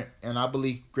Kawhi Leonard and I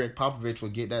believe Greg Popovich will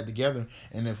get that together.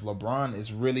 And if LeBron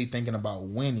is really thinking about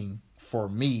winning, for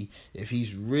me, if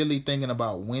he's really thinking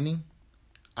about winning,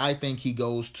 I think he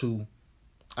goes to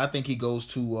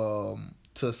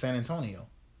San Antonio.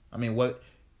 I mean,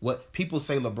 what people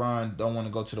say LeBron don't want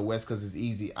to go to the West because it's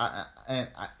easy.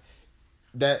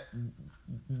 That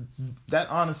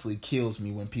honestly kills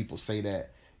me when people say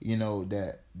that.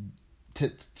 That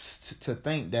to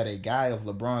think that a guy of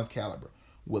LeBron's caliber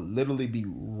would literally be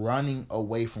running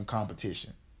away from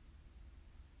competition.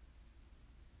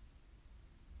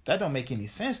 That don't make any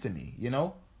sense to me.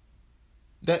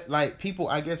 That, like, people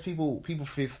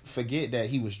forget that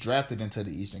he was drafted into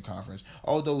the Eastern Conference.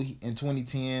 Although in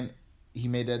 2010 he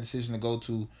made that decision to go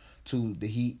to the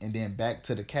Heat and then back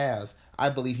to the Cavs.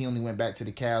 I believe he only went back to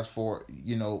the Cavs for,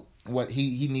 what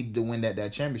he needed to win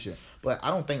that championship. But I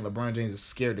don't think LeBron James is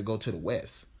scared to go to the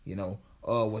West,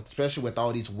 especially with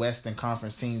all these Western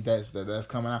Conference teams that's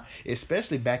coming out.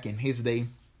 Especially back in his day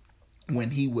when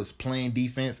he was playing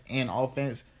defense and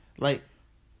offense. Like,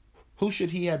 who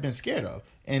should he have been scared of?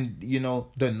 And,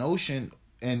 the notion,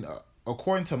 and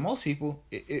according to most people,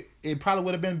 it probably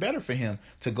would have been better for him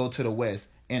to go to the West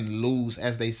and lose,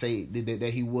 as they say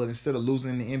that he would, instead of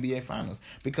losing the NBA Finals.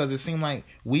 Because it seemed like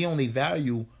we only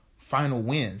value final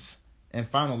wins and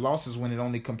final losses when it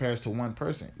only compares to one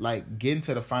person. Like, getting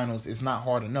to the finals is not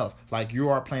hard enough. Like, you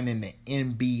are playing in the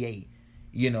NBA.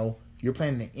 You're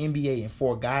playing in the NBA, and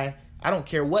for a guy, I don't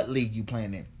care what league you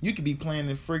playing in. You could be playing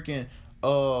in freaking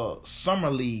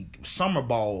summer league, summer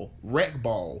ball, rec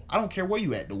ball. I don't care where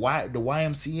you at. The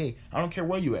YMCA. I don't care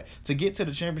where you at. To get to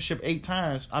the championship 8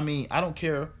 times, I mean, I don't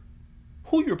care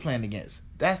who you're playing against.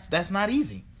 That's not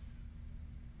easy.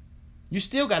 You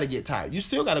still got to get tired. You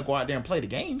still got to go out there and play the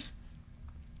games.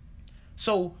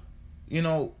 So,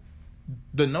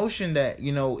 the notion that,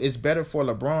 it's better for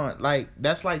LeBron, like,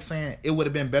 that's like saying it would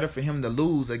have been better for him to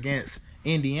lose against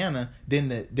Indiana than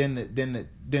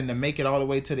to make it all the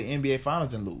way to the NBA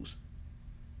Finals and lose.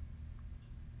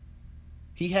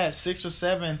 He had 6 or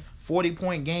 7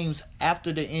 40-point games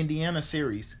after the Indiana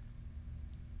series.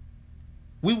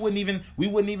 We wouldn't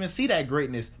even see that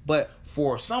greatness. But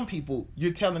for some people,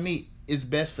 you're telling me it's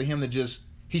best for him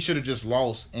he should have just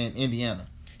lost in Indiana.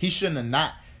 He shouldn't have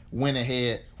not went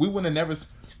ahead. We wouldn't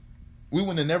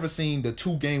have never seen the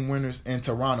 2-game winners in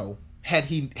Toronto had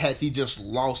he just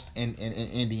lost in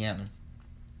Indiana.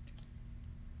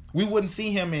 We wouldn't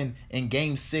see him in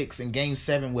Game 6 and Game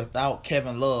 7 without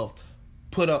Kevin Love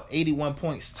put up 81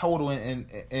 points total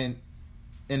in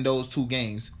those 2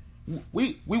 games.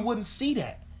 We wouldn't see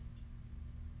that.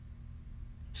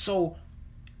 So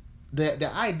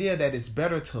the idea that it's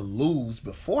better to lose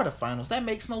before the finals, that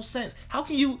makes no sense. How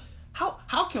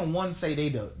can one say they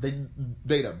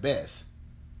the best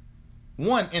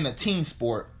one in a team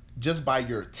sport just by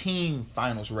your team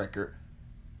finals record,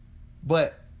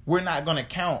 but we're not going to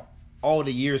count all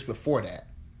the years before that.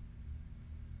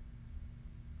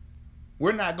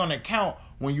 We're not going to count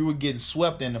when you were getting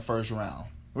swept in the first round.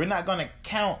 We're not going to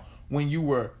count when you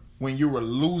were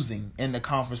losing in the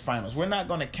conference finals. We're not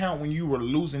going to count when you were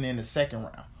losing in the second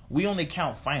round. We only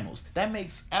count finals. That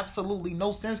makes absolutely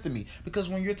no sense to me, because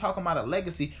when you're talking about a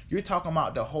legacy, you're talking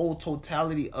about the whole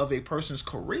totality of a person's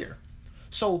career.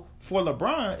 So for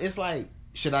LeBron, it's like,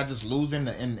 should I just lose in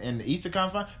the Eastern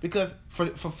Conference? Because for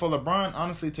LeBron,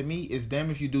 honestly, to me, it's damn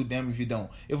if you do, damn if you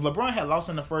don't. If LeBron had lost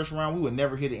in the first round, we would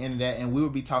never hit the end of that, and we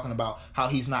would be talking about how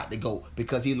he's not the GOAT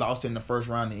because he lost in the first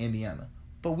round in Indiana.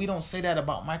 But we don't say that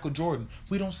about Michael Jordan.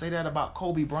 We don't say that about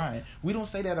Kobe Bryant. We don't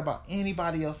say that about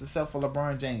anybody else except for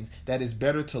LeBron James, that it's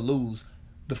better to lose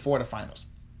before the finals.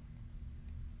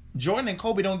 Jordan and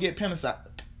Kobe don't get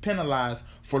penalized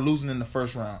for losing in the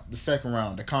first round, the second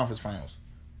round, the conference finals.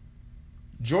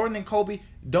 Jordan and Kobe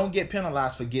don't get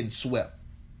penalized for getting swept.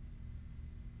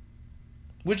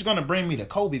 Which is going to bring me to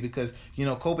Kobe, because,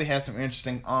 Kobe has some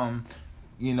interesting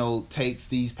takes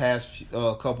these past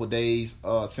couple days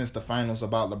since the finals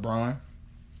about LeBron.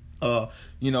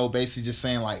 Basically just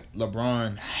saying like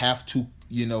LeBron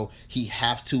he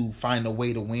have to find a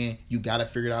way to win. You got to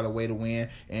figure out a way to win.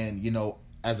 And,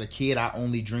 as a kid, I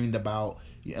only dreamed about,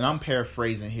 and I'm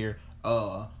paraphrasing here,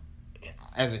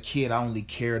 as a kid, I only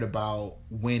cared about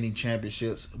winning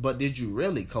championships. But did you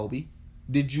really, Kobe?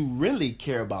 Did you really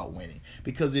care about winning?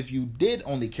 Because if you did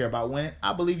only care about winning,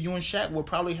 I believe you and Shaq will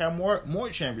probably have more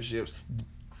championships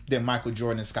than Michael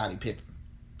Jordan and Scottie Pippen.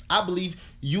 I believe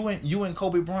you and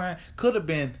Kobe Bryant could have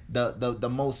been the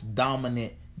most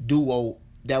dominant duo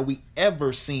that we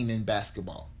ever seen in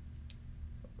basketball.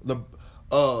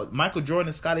 Michael Jordan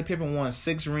and Scottie Pippen won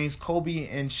 6 rings. Kobe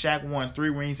and Shaq won 3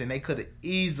 rings, and they could have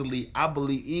easily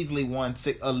won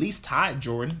 6, at least tied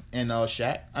Jordan and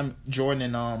Shaq.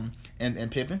 Jordan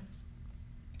and Pippen.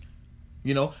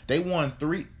 They won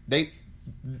 3. They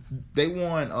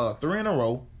won 3 in a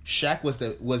row. Shaq was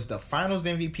the Finals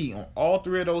MVP on all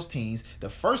 3 of those teams. The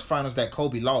first Finals that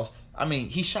Kobe lost,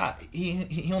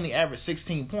 he only averaged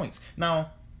 16 points.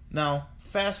 Now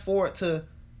fast forward to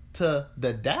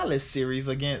the Dallas series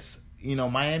against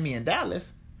Miami and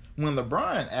Dallas, when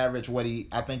LeBron averaged he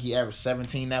averaged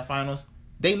 17 that finals.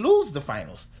 They lose the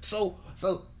finals. So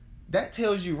that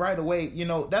tells you right away,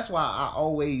 that's why I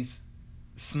always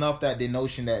snuffed at the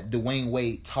notion that Dwayne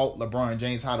Wade taught LeBron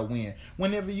James how to win.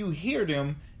 Whenever you hear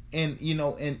them in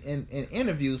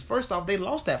interviews, first off, they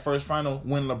lost that first final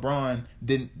when LeBron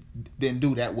didn't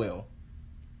do that well.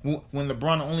 When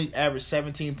LeBron only averaged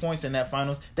 17 points in that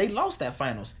finals, they lost that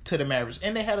finals to the Mavericks,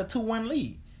 and they had a 2-1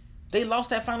 lead. They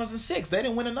lost that finals in 6. They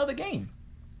didn't win another game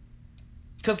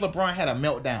because LeBron had a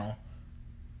meltdown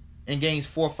in games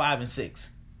 4, 5, and 6.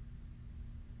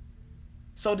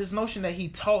 So this notion that he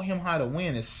taught him how to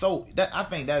win is I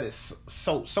think that is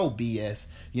so BS,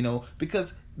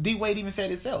 because D Wade even said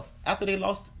himself after they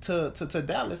lost to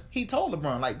Dallas, he told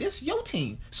LeBron, like, this is your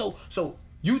team. So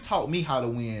you taught me how to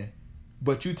win,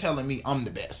 but you telling me I'm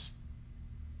the best.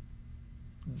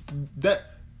 That,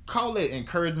 call it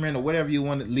encouragement or whatever you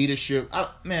want, leadership. Call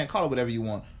it whatever you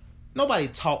want. Nobody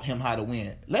taught him how to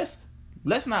win. Let's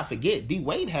not forget, D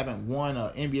Wade haven't won an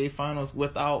NBA Finals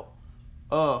without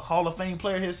a Hall of Fame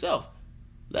player himself.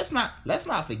 Let's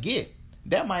not forget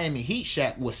that Miami Heat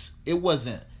Shaq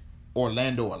wasn't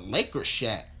Orlando or Lakers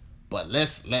Shaq, but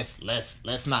let's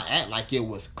not act like it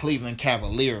was Cleveland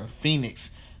Cavalier,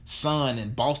 Phoenix Sun,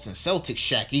 and Boston Celtics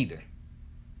Shaq either.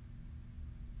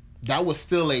 That was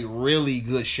still a really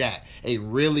good Shaq, a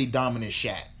really dominant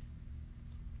Shaq.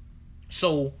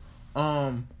 So,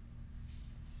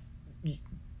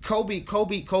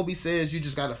 Kobe says you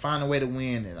just got to find a way to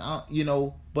win,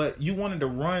 and but you wanted to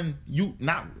run. You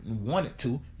not wanted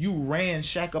to. You ran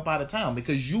Shaq up out of town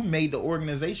because you made the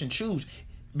organization choose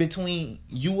between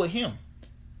you or him.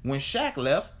 When Shaq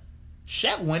left,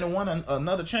 Shaq went and won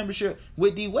another championship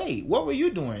with D Wade. What were you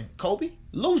doing, Kobe?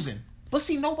 Losing. But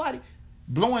see, nobody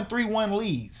blowing 3-1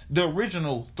 leads. The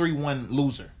original 3-1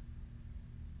 loser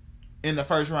in the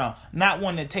first round, not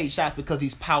wanting to take shots because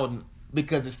he's pouting,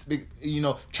 because it's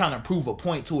trying to prove a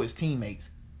point to his teammates.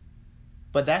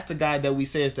 But that's the guy that we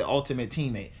say is the ultimate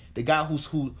teammate. The guy who's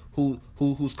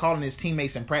calling his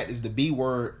teammates in practice the B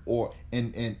word or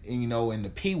in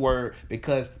the P word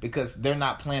because they're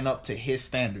not playing up to his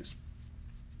standards.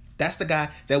 That's the guy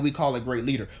that we call a great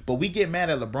leader. But we get mad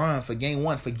at LeBron for game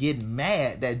 1 for getting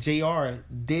mad that JR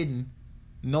didn't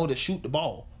know to shoot the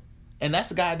ball. And that's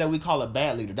the guy that we call a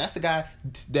bad leader. That's the guy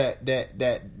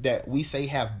that we say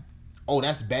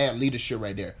that's bad leadership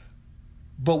right there.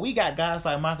 But we got guys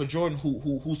like Michael Jordan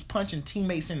who's punching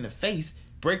teammates in the face,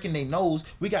 breaking their nose.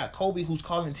 We got Kobe who's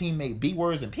calling teammate B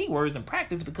words and P words in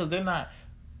practice because they're not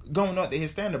going up to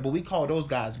his standard. But we call those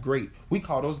guys great. We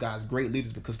call those guys great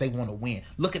leaders because they want to win.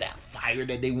 Look at that fire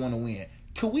that they want to win.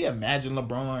 Could we imagine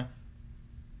LeBron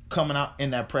coming out in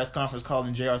that press conference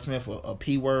calling J.R. Smith a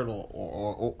P word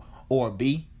or a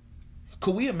B?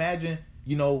 Could we imagine,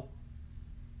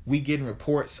 we getting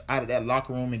reports out of that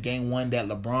locker room in game 1 that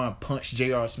LeBron punched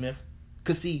J.R. Smith?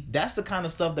 Because, see, that's the kind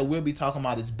of stuff that we'll be talking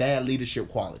about is bad leadership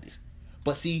qualities.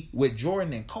 But, see, with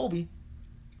Jordan and Kobe,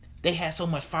 they had so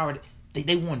much fire.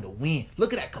 They wanted to win.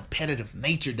 Look at that competitive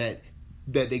nature that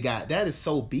they got. That is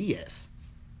so BS.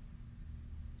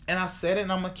 And I said it,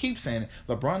 and I'm gonna keep saying it.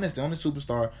 LeBron is the only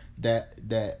superstar that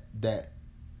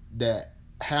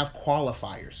have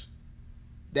qualifiers.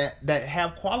 That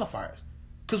have qualifiers.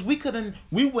 Because we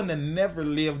wouldn't have never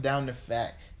lived down the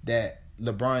fact that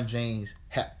LeBron James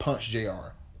had punched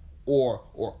JR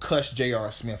or cussed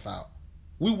J.R. Smith out.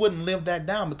 We wouldn't live that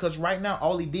down because right now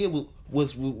all he did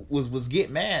was get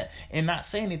mad and not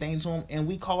say anything to him, and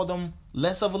we called him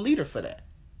less of a leader for that.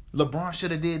 LeBron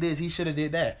should have did this, he should have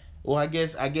did that. Well, I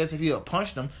guess if he had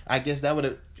punched him, I guess that would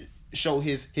have showed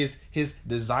his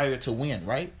desire to win,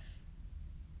 right?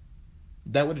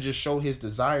 That would have just showed his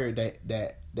desire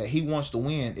that he wants to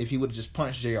win if he would have just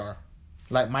punched JR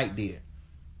like Mike did.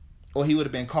 Or he would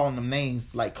have been calling them names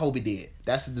like Kobe did.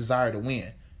 That's the desire to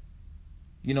win.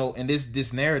 And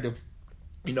this narrative,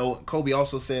 Kobe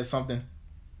also said something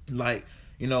like,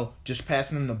 just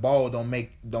passing them the ball don't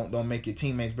make your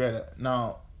teammates better.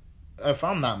 Now, if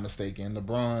I'm not mistaken,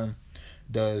 LeBron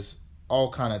does all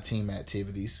kind of team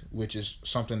activities, which is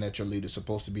something that your leader's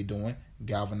supposed to be doing,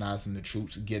 galvanizing the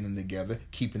troops, getting them together,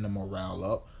 keeping the morale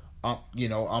up.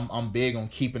 I'm big on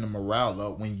keeping the morale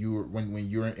up when you're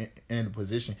in a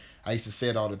position. I used to say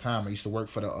it all the time. I used to work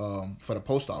for the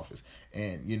post office,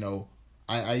 and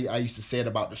I used to say it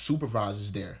about the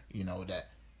supervisors there. That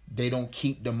they don't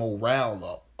keep the morale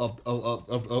up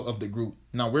of the group.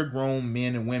 Now we're grown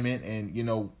men and women, and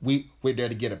we're there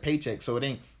to get a paycheck, so it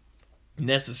ain't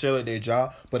necessarily their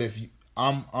job. But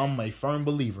I'm a firm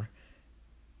believer.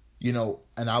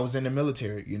 And I was in the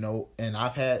military, and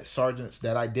I've had sergeants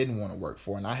that I didn't want to work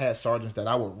for, and I had sergeants that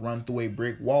I would run through a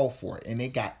brick wall for, and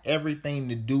it got everything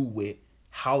to do with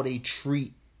how they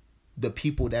treat the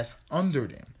people that's under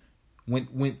them.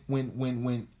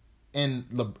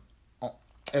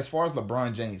 As far as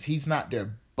LeBron James, he's not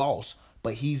their boss,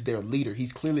 but he's their leader.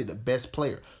 He's clearly the best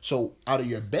player. So out of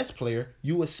your best player,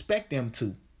 you expect them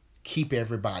to keep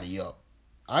everybody up.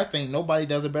 I think nobody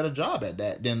does a better job at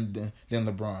that than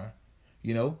LeBron.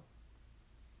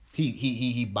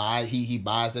 He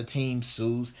buys the team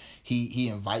suits. He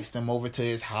invites them over to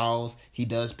his house. He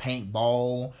does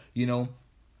paintball.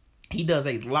 He does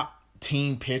a lot.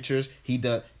 Team pictures.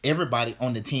 Everybody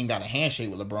on the team got a handshake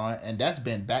with LeBron, and that's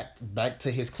been back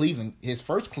to his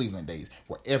first Cleveland days,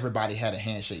 where everybody had a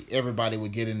handshake. Everybody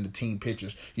would get in the team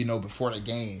pictures, before the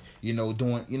game,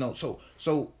 doing,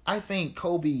 so I think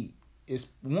Kobe is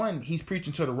one, he's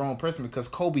preaching to the wrong person because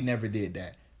Kobe never did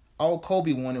that. All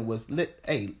Kobe wanted was,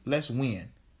 let's win.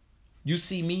 You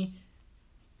see me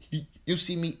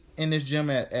in this gym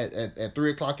at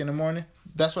 3:00 in the morning.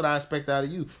 That's what I expect out of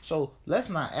you. So let's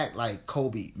not act like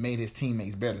Kobe made his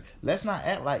teammates better. Let's not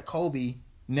act like Kobe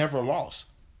never lost.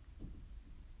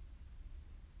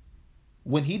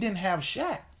 When he didn't have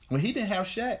Shaq,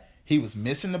 he was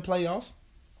missing the playoffs,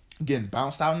 getting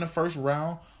bounced out in the first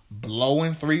round,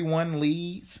 blowing 3-1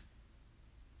 leads.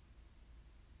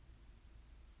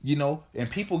 And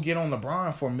people get on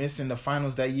LeBron for missing the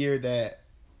finals that year that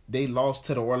they lost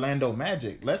to the Orlando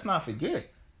Magic. Let's not forget.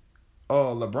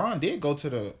 LeBron did go to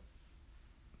the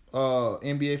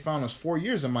NBA Finals 4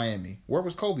 years in Miami. Where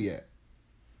was Kobe at?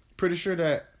 Pretty sure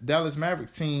that Dallas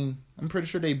Mavericks team, I'm pretty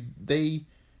sure they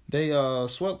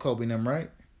swept Kobe and them, right?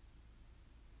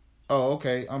 Oh,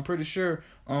 okay. I'm pretty sure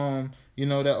that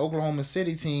Oklahoma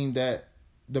City team that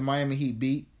the Miami Heat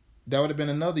beat, that would have been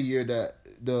another year that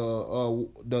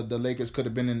the Lakers could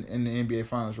have been in the NBA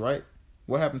Finals, right?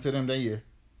 What happened to them that year?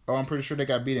 Oh, I'm pretty sure they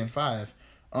got beat in 5.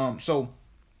 So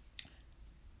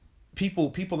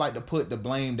people like to put the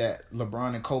blame that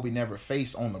LeBron and Kobe never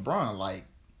faced on LeBron. Like,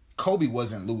 Kobe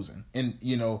wasn't losing. And,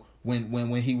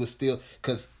 when he was still,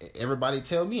 because everybody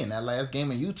tell me in that last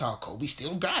game in Utah, Kobe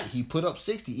still got it. He put up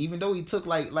 60, even though he took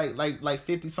like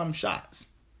 50-something shots.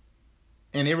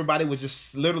 And everybody was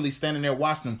just literally standing there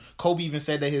watching him. Kobe even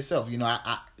said that himself.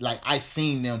 I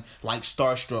seen them like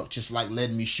starstruck, just like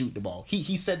letting me shoot the ball.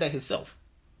 He said that himself.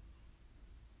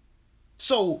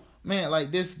 So man,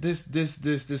 like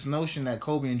this notion that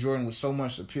Kobe and Jordan was so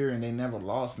much superior and they never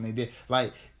lost and they did,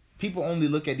 like, people only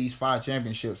look at these 5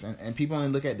 championships and people only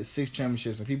look at the 6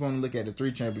 championships and people only look at the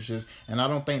 3 championships, and I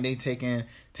don't think they taking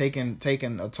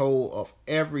a toll of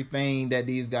everything that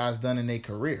these guys done in their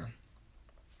career.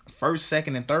 First,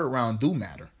 second, and third round do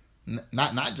matter.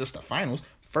 Not just the finals.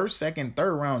 First, second,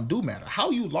 third round do matter.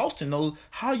 How you lost in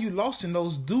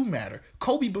those do matter.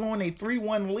 Kobe blowing a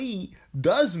 3-1 lead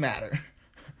does matter.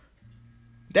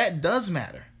 That does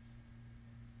matter.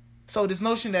 So this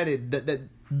notion that it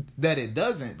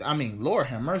doesn't, I mean, Lord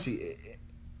have mercy.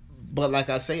 But like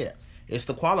I said, it's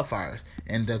the qualifiers,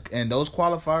 and those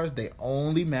qualifiers, they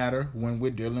only matter when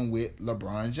we're dealing with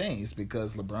LeBron James,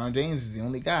 because LeBron James is the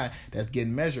only guy that's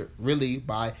getting measured really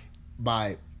by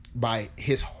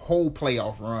his whole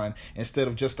playoff run instead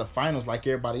of just the finals like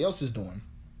everybody else is doing.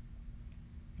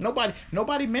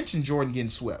 Nobody mentioned Jordan getting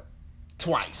swept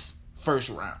twice first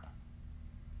round.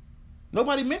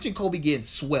 Nobody mentioned Kobe getting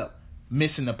swept,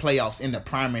 missing the playoffs in the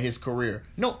prime of his career.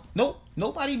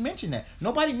 Nobody mentioned that.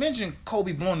 Nobody mentioned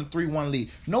Kobe blowing the 3-1 lead.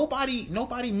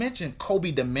 Nobody mentioned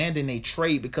Kobe demanding a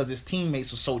trade because his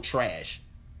teammates were so trash.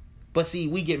 But see,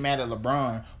 we get mad at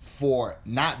LeBron for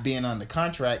not being under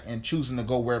contract and choosing to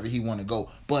go wherever he want to go.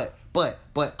 But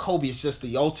Kobe is just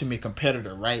the ultimate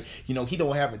competitor, right? You know, he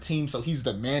don't have a team, so he's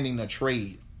demanding a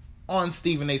trade on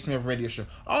Stephen A. Smith radio show.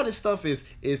 All this stuff is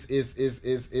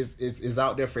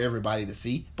out there for everybody to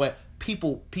see, but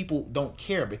people don't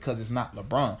care because it's not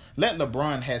LeBron. Let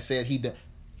LeBron has said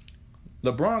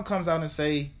LeBron comes out and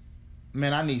say,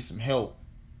 man, I need some help.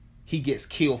 He gets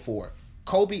killed for it.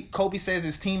 Kobe says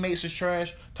his teammates is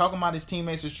trash, talking about his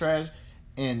teammates is trash,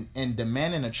 and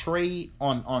demanding a trade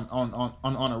on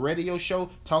a radio show,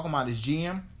 talking about his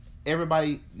GM.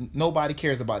 Nobody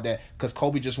cares about that because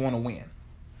Kobe just want to win.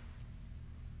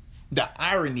 The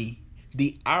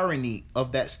irony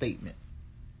of that statement.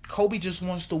 Kobe just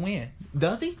wants to win.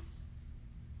 Does he?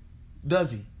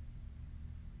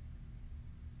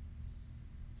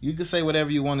 You can say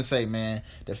whatever you want to say, man.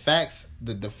 The facts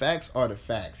are the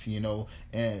facts, you know.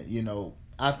 And, you know,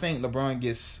 I think LeBron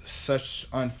gets such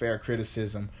unfair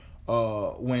criticism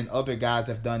when other guys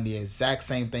have done the exact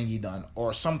same thing he done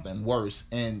or something worse.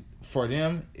 And for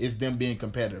them, it's them being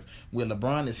competitive. With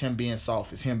LeBron, it's him being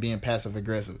soft. It's him being passive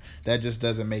aggressive. That just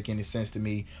doesn't make any sense to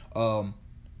me.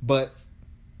 But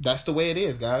that's the way it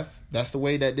is, guys. That's the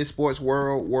way that this sports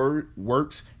world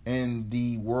works in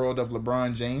the world of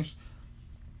LeBron James.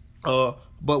 But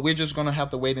we're just going to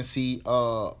have to wait and see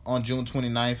on June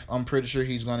 29th. I'm pretty sure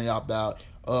he's going to opt out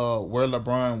where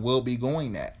LeBron will be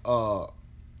going at.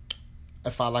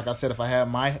 If I had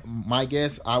my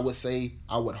guess, I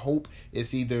would hope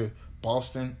it's either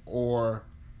Boston or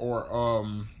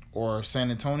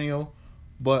San Antonio.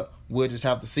 But we'll just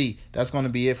have to see. That's going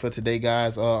to be it for today,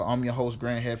 guys. I'm your host,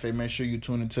 Grant Hefe. Make sure you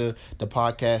tune into the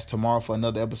podcast tomorrow for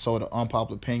another episode of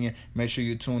Unpopular Opinion. Make sure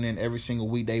you tune in every single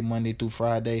weekday, Monday through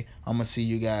Friday. I'm going to see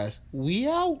you guys. We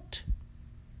out.